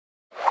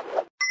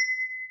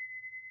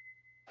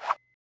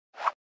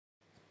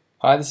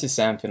Hi, this is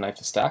Sam Finlay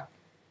for Stakk,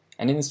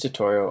 and in this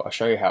tutorial I'll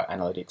show you how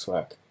analytics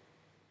work.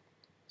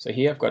 So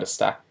here I've got a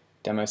Stakk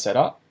demo set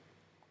up,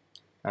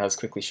 and I'll just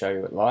quickly show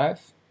you it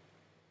live.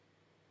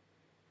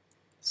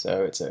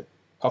 So it's a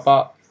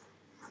pop-up,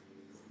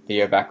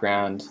 video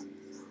background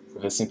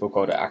with a simple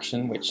call to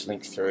action which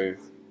links through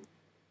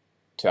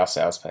to our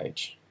sales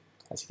page,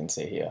 as you can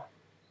see here.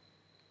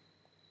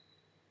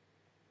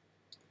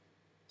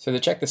 So to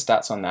check the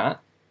stats on that,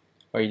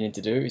 what you need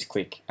to do is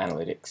click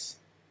Analytics.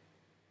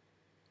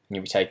 And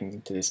you'll be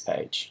taken to this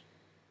page.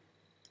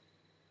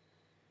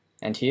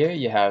 And here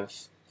you have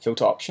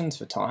filter options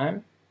for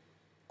time,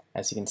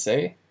 as you can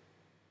see,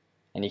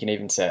 and you can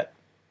even set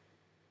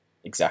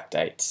exact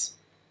dates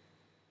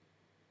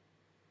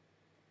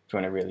if you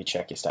want to really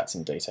check your stats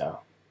in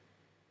detail.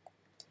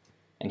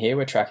 And here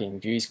we're tracking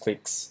views,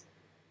 clicks,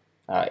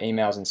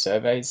 emails and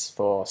surveys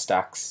for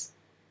stacks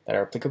that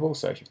are applicable.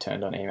 So if you've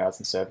turned on emails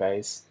and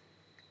surveys,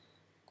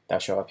 they'll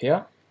show up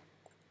here.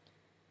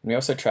 And we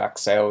also track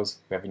sales,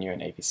 revenue,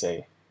 and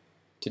EPC.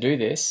 To do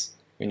this,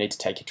 we need to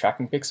take your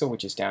tracking pixel,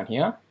 which is down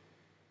here,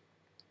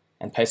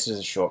 and paste it as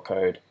a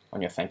shortcode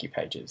on your thank you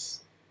pages.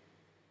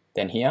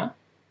 Then here,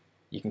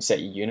 you can set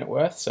your unit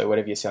worth, so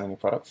whatever you're selling your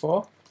product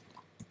for,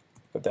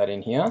 put that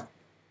in here,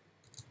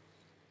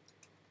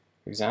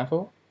 for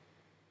example.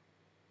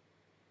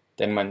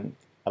 Then when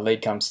a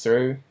lead comes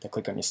through, they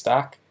click on your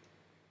stack,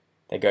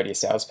 they go to your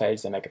sales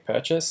page, they make a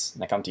purchase,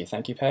 and they come to your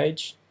thank you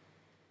page.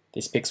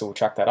 This pixel will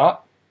track that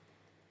up,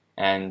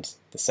 and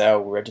the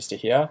sale will register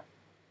here,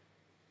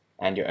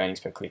 and your earnings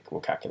per click will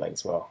calculate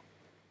as well.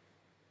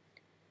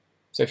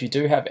 So if you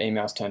do have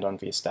emails turned on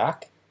for your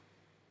stack,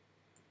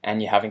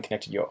 and you haven't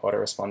connected your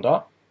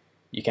autoresponder,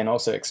 you can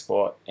also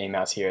export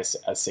emails here as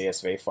a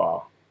CSV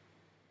file.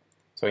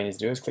 So all you need to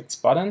do is click this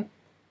button,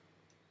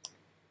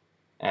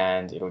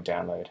 and it'll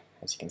download,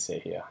 as you can see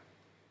here.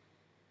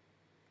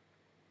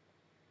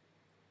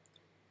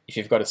 If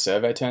you've got a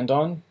survey turned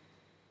on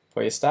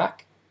for your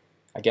stack,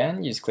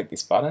 again, you just click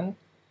this button,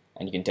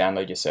 and you can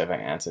download your survey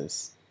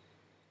answers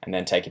and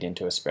then take it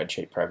into a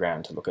spreadsheet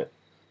program to look at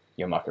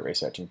your market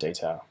research in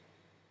detail.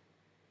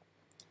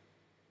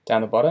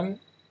 Down the bottom,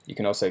 you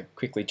can also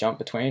quickly jump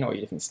between all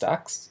your different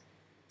stacks,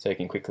 so you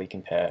can quickly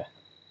compare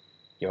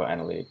your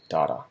analytic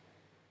data.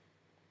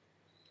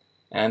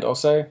 And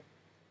also,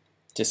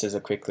 just as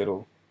a quick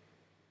little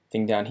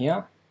thing down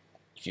here,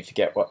 if you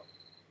forget what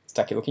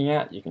stack you're looking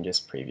at, you can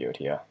just preview it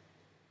here,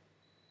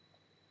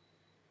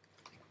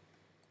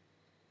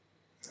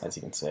 as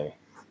you can see.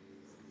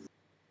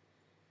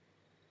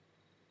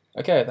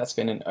 Okay, that's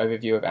been an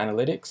overview of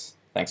analytics.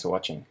 Thanks for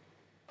watching.